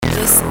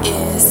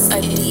is a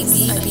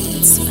DB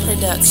Beats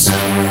production.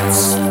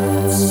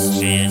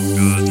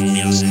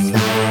 Music.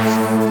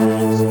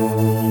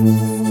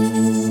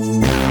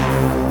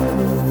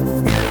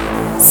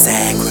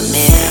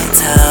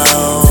 Sacramento,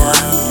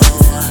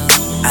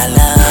 I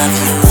love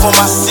you. For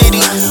my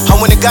city, I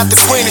went and got the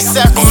queen of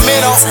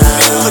Sacramento.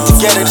 Put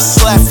together the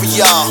slap for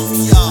y'all.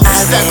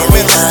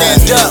 Sacramento,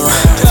 stand up.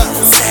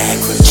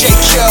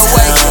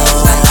 Carraway,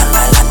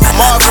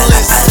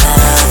 Marvaless.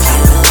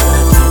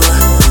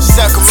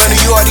 Sacramento,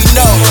 you already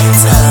know.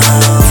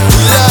 We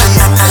love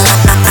you.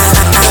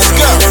 Let's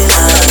go.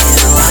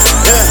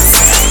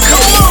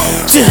 Come on.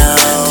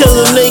 Tell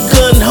him they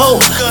gun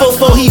ho.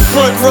 Fofo, he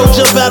front row,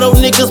 jump out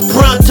on niggas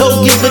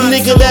pronto. Give a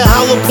nigga that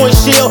hollow point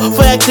shell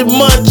for acting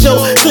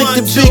macho. Click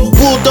the big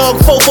bulldog,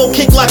 Fofo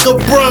kick like a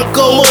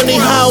Bronco. Money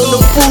high on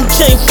the food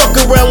chain, fuck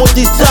around with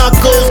these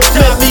tacos.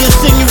 Met me a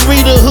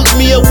senorita, hooked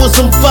me up with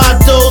some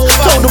vatos.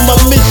 Told him my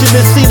mission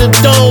is see the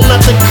dome,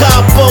 not the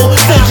capo.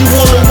 Said you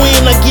wanna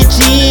win, I get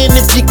you in.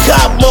 If you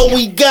cop mo,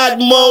 we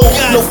got mo.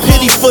 No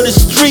pity for the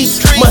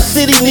streets, my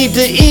city need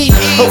to eat.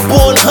 A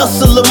born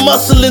hustler,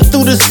 muscling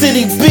through the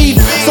city beef.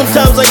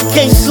 Sometimes I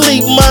can't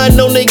sleep, mine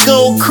on they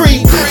gon'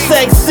 creep.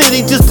 Sac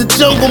City, just a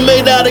jungle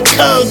made out of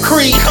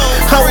concrete.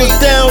 I was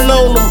down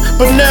on them,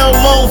 but now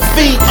I'm on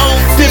feet.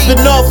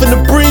 Dipping off in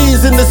the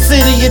breeze in the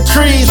city of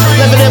trees.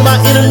 Laughing at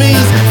my enemies,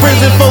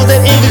 friends and foes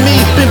that envy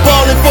me. Been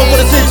ballin' for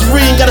a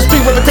century and got a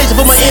street reputation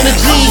for my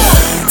energy.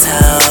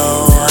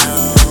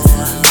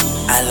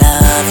 I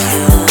love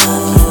you,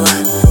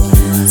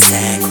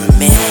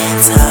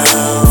 Sacramento.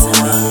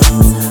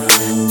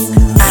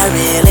 I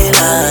really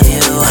love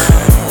you,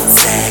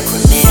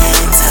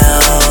 Sacramento.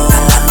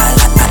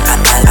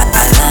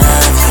 I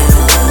love you,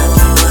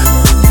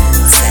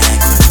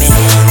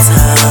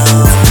 Sacramento.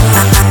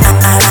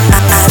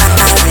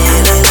 I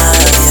really love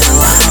you.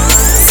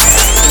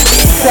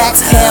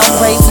 Sacktown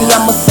raised me,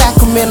 I'm a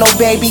Sacramento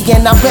baby,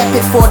 and I rep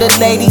it for the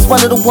ladies.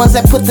 One of the ones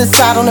that put this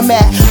side on the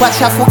map. Watch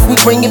how quick we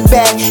bring it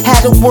back.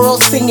 Had the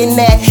world singing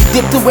that.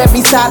 Dip through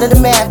every side of the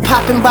map,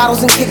 popping bottles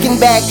and kicking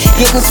back,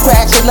 getting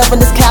scratched and loving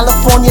this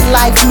California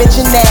life.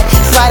 Mention that.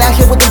 Slide out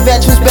here with the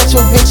veterans, bet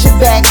you'll get your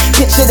back.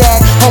 Picture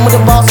that. Home of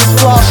the bosses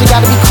floss. You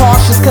gotta be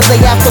cautious, cause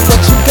they after what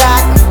you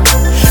got.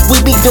 We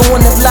be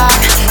doing a lot,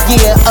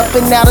 yeah, up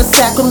and out of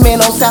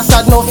Sacramento, south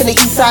side, north, and the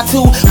east side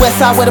too.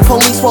 West side where the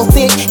police roll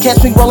thick, catch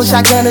me rolling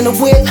shotgun in the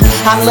whip.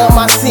 I love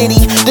my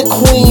city, the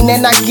queen,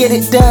 and I get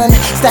it done.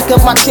 Stack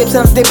up my chips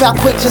and I dip out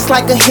quick just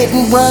like a hit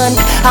and run.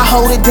 I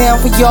hold it down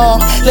for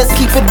y'all, let's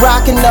keep it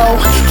rockin' though.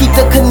 Keep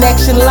the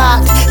connection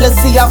locked, let's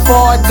see how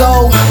far it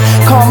go.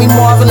 Call me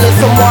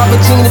Marvaless or Marva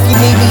Jean if you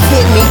need me,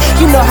 hit me.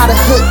 You know how the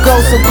hook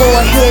goes, so go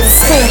ahead and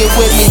sing it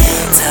with me.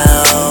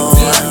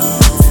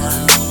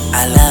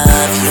 I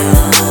love you,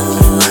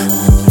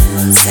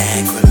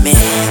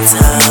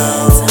 Sacramento.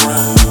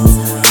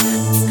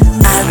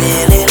 I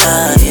really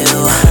love you,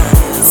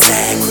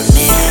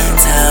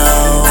 Sacramento.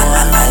 I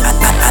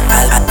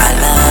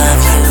love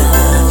you,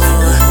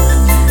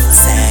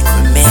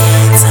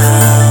 Sacramento.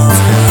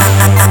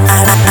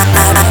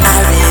 I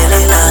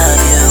really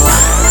love you,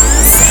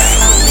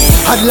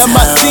 Sacramento. I love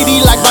my city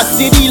like my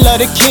city love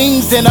the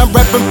Kings, and I'm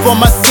reppin' for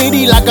my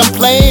city like I'm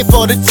playing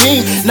for the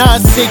team.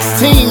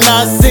 916,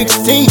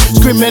 916,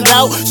 screaming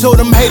out so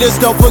them haters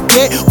don't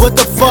forget what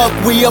the fuck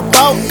we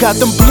about. Got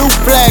them blue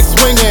flags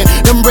swinging,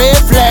 them red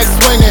flags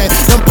swinging,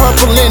 them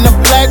purple and them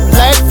black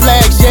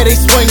flags, yeah they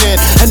swinging.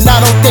 And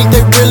I don't think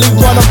they really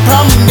want a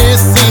problem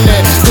this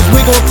evening, cause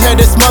we gon' tear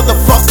this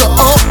motherfucker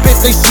up if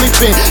they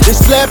sleeping. They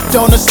slept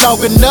on us long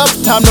enough,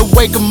 time to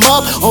wake them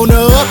up. On the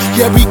up,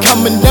 yeah we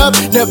coming up,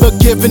 never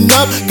giving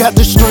up. Got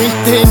the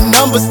strength in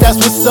numbers, that's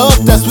what's up,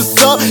 that's what's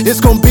up. It's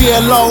gonna be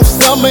a long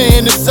summer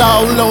and it's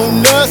all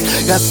on us.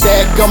 Got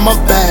sack on my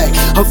back,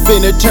 I'm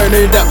finna turn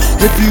it up.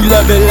 If you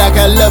love it like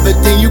I love it,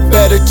 then you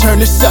better turn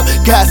this up.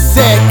 Got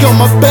sack on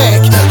my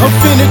back, I'm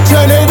finna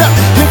turn it up.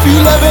 If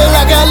you love it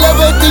like I love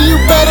it, then you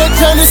better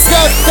turn this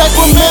up.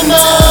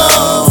 Sacramento,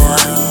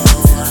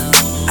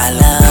 I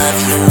love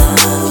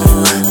you.